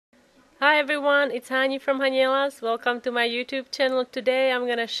Hi everyone, it's Hani from Haniela's. Welcome to my YouTube channel. Today I'm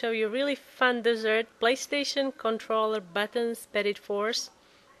gonna show you a really fun dessert, PlayStation controller buttons Petit Force.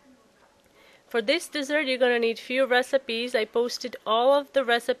 For this dessert you're gonna need few recipes. I posted all of the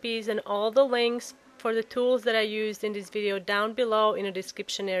recipes and all the links for the tools that I used in this video down below in the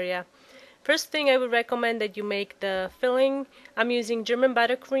description area. First thing, I would recommend that you make the filling. I'm using German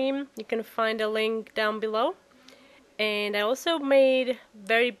buttercream. You can find a link down below. And I also made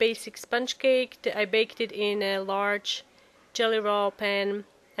very basic sponge cake. I baked it in a large jelly roll pan,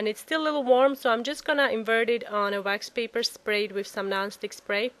 and it's still a little warm, so I'm just gonna invert it on a wax paper sprayed with some nonstick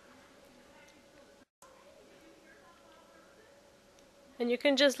spray. And you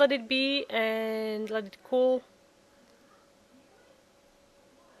can just let it be and let it cool.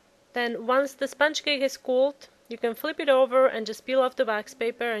 Then once the sponge cake is cooled, you can flip it over and just peel off the wax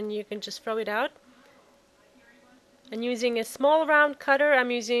paper, and you can just throw it out. And using a small round cutter, I'm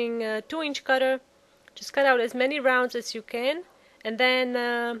using a 2-inch cutter. Just cut out as many rounds as you can, and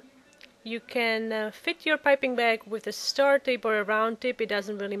then you can fit your piping bag with a star tip or a round tip, it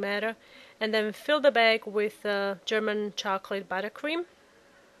doesn't really matter, and then fill the bag with German chocolate buttercream.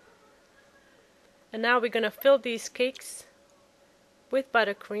 And now we're gonna fill these cakes with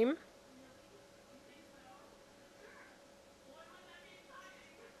buttercream.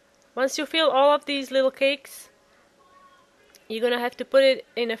 Once you fill all of these little cakes, you're gonna have to put it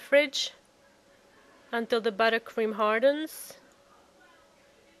in a fridge until the buttercream hardens.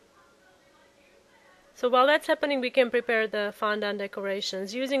 So while that's happening, we can prepare the fondant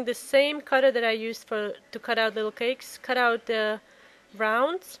decorations. Using the same cutter that I used to cut out little cakes, cut out the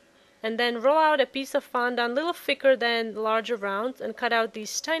rounds, and then roll out a piece of fondant a little thicker than the larger rounds, and cut out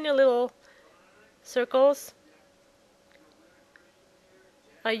these tiny little circles.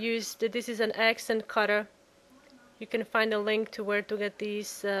 This is an accent cutter. You can find a link to where to get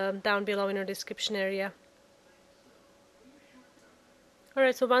these down below in the description area.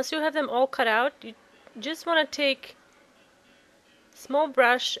 Alright, so once you have them all cut out, you just want to take a small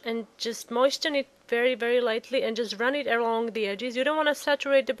brush and just moisten it very, very lightly and just run it along the edges. You don't want to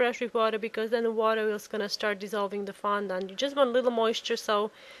saturate the brush with water, because then the water is going to start dissolving the fondant. You just want a little moisture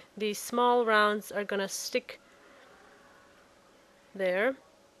so these small rounds are going to stick there.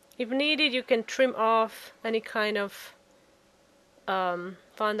 If needed, you can trim off any kind of fondant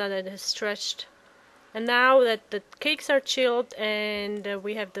that has stretched. And now that the cakes are chilled and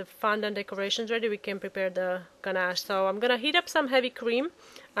we have the fondant decorations ready, we can prepare the ganache. So I'm gonna heat up some heavy cream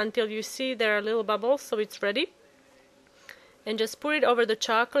until you see there are little bubbles, so it's ready. And just pour it over the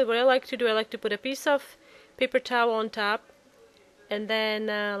chocolate. What I like to do, I like to put a piece of paper towel on top and then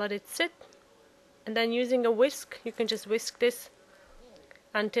let it sit. And then using a whisk, you can just whisk this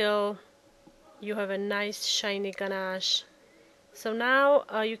until you have a nice shiny ganache. So now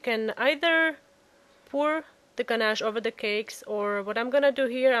you can either pour the ganache over the cakes, or what I'm gonna do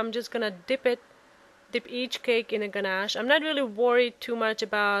here, I'm just gonna dip each cake in a ganache. I'm not really worried too much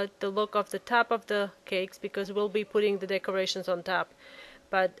about the look of the top of the cakes, because we'll be putting the decorations on top,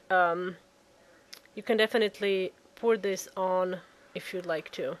 but you can definitely pour this on if you'd like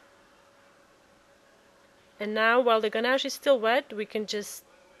to. And now, while the ganache is still wet, we can just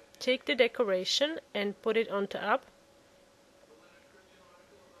take the decoration and put it on top.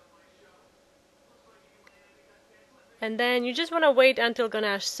 And then you just want to wait until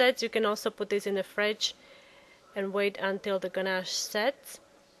ganache sets. You can also put this in the fridge and wait until the ganache sets.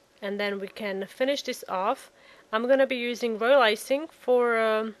 And then we can finish this off. I'm gonna be using royal icing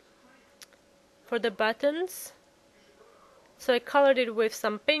for the buttons. So I colored it with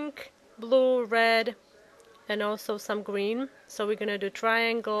some pink, blue, red, and also some green. So we're gonna do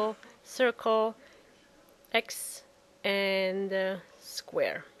triangle, circle, X, and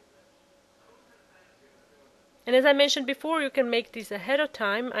square. And as I mentioned before, you can make these ahead of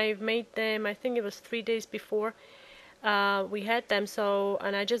time. I've made them, I think it was 3 days before we had them,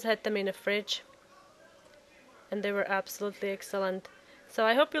 and I just had them in the fridge, and they were absolutely excellent. So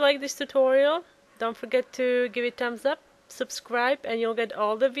I hope you like this tutorial. Don't forget to give it a thumbs up, subscribe, and you'll get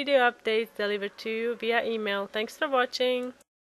all the video updates delivered to you via email. Thanks for watching.